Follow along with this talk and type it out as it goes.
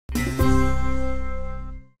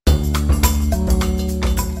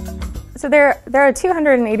So there are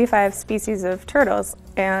 285 species of turtles,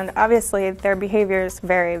 and obviously their behaviors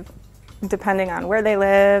vary depending on where they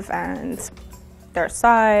live and their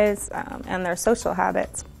size and their social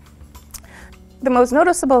habits. The most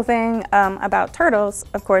noticeable thing about turtles,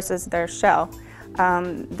 of course, is their shell.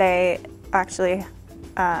 They actually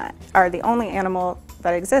are the only animal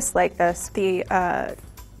that exists like this. The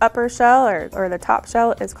upper shell or the top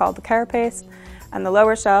shell is called the carapace, and the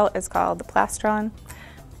lower shell is called the plastron.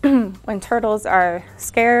 When turtles are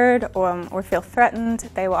scared or feel threatened,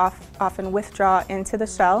 they will often withdraw into the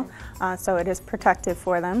shell, so it is protective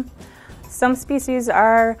for them. Some species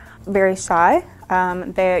are very shy.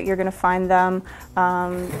 You're going to find them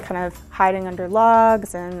kind of hiding under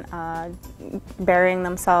logs and burying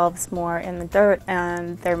themselves more in the dirt,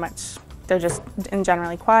 and they're just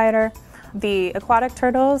generally quieter. The aquatic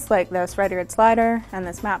turtles, like this red-eared slider and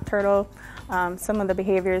this map turtle, some of the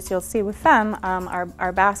behaviors you'll see with them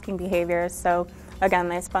are basking behaviors. So again,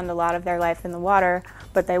 they spend a lot of their life in the water,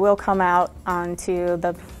 but they will come out onto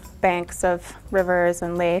the banks of rivers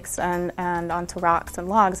and lakes and onto rocks and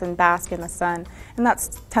logs and bask in the sun. And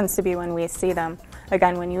that tends to be when we see them.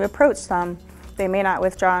 Again, when you approach them, they may not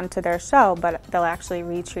withdraw into their shell, but they'll actually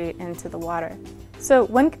retreat into the water. So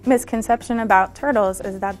one misconception about turtles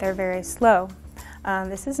is that they're very slow.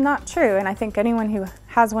 This is not true, and I think anyone who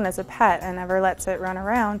has one as a pet and ever lets it run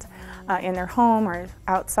around in their home or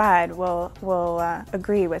outside will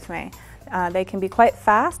agree with me. They can be quite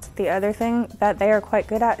fast. The other thing that they are quite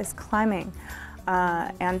good at is climbing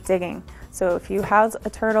and digging. So if you house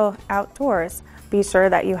a turtle outdoors, be sure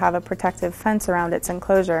that you have a protective fence around its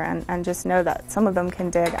enclosure, and just know that some of them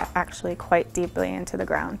can dig actually quite deeply into the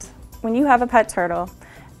ground. When you have a pet turtle,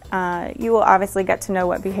 you will obviously get to know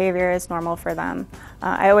what behavior is normal for them.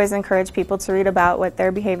 I always encourage people to read about what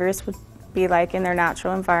their behaviors would be like in their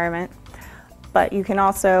natural environment, but you can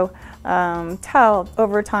also tell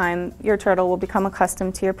over time your turtle will become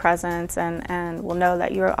accustomed to your presence and will know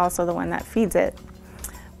that you're also the one that feeds it.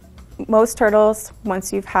 Most turtles,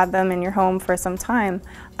 once you've had them in your home for some time,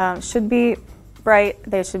 should be bright,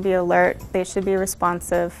 they should be alert, they should be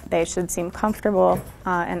responsive, they should seem comfortable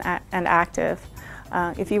and active.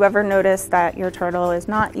 If you ever notice that your turtle is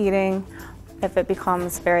not eating, if it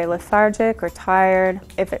becomes very lethargic or tired,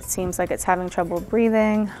 if it seems like it's having trouble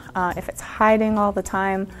breathing, if it's hiding all the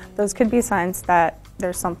time, those could be signs that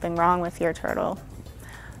there's something wrong with your turtle.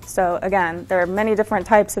 So again, there are many different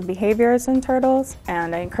types of behaviors in turtles,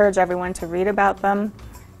 and I encourage everyone to read about them.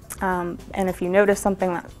 And if you notice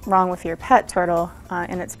something that's wrong with your pet turtle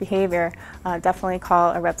in its behavior, definitely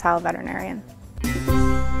call a reptile veterinarian.